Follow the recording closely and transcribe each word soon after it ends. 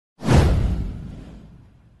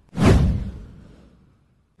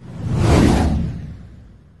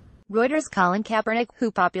Reuters Colin Kaepernick,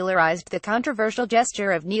 who popularized the controversial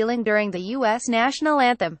gesture of kneeling during the U.S. national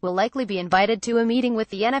anthem, will likely be invited to a meeting with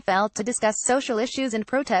the NFL to discuss social issues and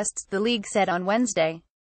protests, the league said on Wednesday.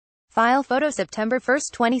 File photo September 1,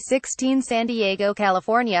 2016 San Diego,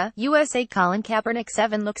 California, USA. Colin Kaepernick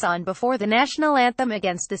 7 looks on before the national anthem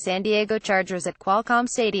against the San Diego Chargers at Qualcomm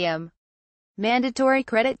Stadium. Mandatory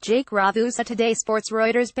credit Jake Ravusa. Today Sports.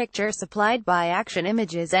 Reuters picture supplied by Action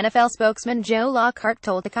Images. NFL spokesman Joe Lockhart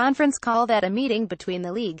told the conference call that a meeting between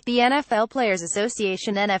the league, the NFL Players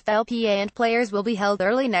Association NFLPA and players will be held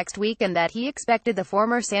early next week and that he expected the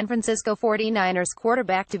former San Francisco 49ers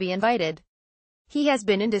quarterback to be invited. He has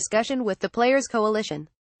been in discussion with the Players Coalition.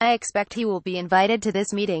 I expect he will be invited to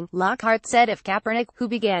this meeting, Lockhart said of Kaepernick, who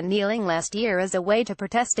began kneeling last year as a way to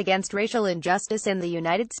protest against racial injustice in the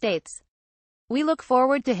United States. We look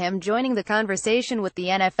forward to him joining the conversation with the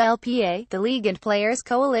NFLPA, the League and Players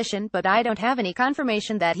Coalition, but I don't have any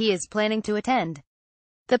confirmation that he is planning to attend.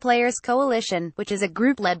 The Players Coalition, which is a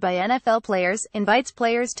group led by NFL players, invites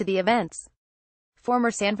players to the events. Former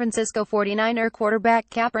San Francisco 49er quarterback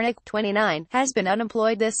Kaepernick, 29, has been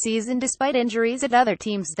unemployed this season despite injuries at other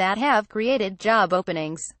teams that have created job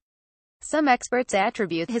openings. Some experts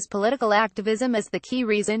attribute his political activism as the key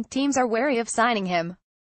reason teams are wary of signing him.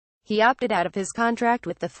 He opted out of his contract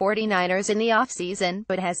with the 49ers in the offseason,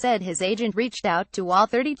 but has said his agent reached out to all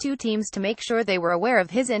 32 teams to make sure they were aware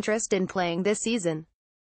of his interest in playing this season.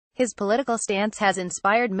 His political stance has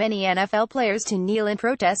inspired many NFL players to kneel in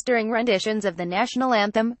protest during renditions of the national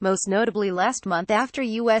anthem, most notably last month after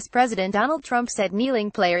U.S. President Donald Trump said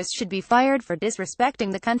kneeling players should be fired for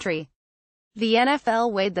disrespecting the country. The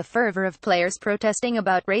NFL weighed the fervor of players protesting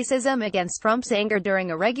about racism against Trump's anger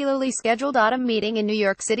during a regularly scheduled autumn meeting in New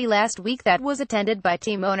York City last week that was attended by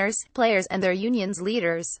team owners, players, and their unions'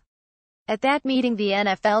 leaders. At that meeting, the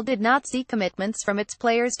NFL did not seek commitments from its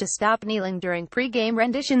players to stop kneeling during pre-game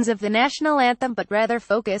renditions of the national anthem but rather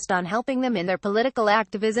focused on helping them in their political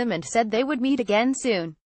activism and said they would meet again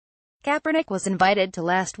soon. Kaepernick was invited to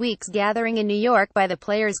last week's gathering in New York by the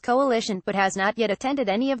Players Coalition but has not yet attended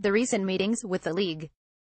any of the recent meetings with the league.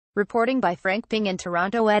 Reporting by Frank Ping in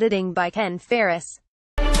Toronto. Editing by Ken Ferris.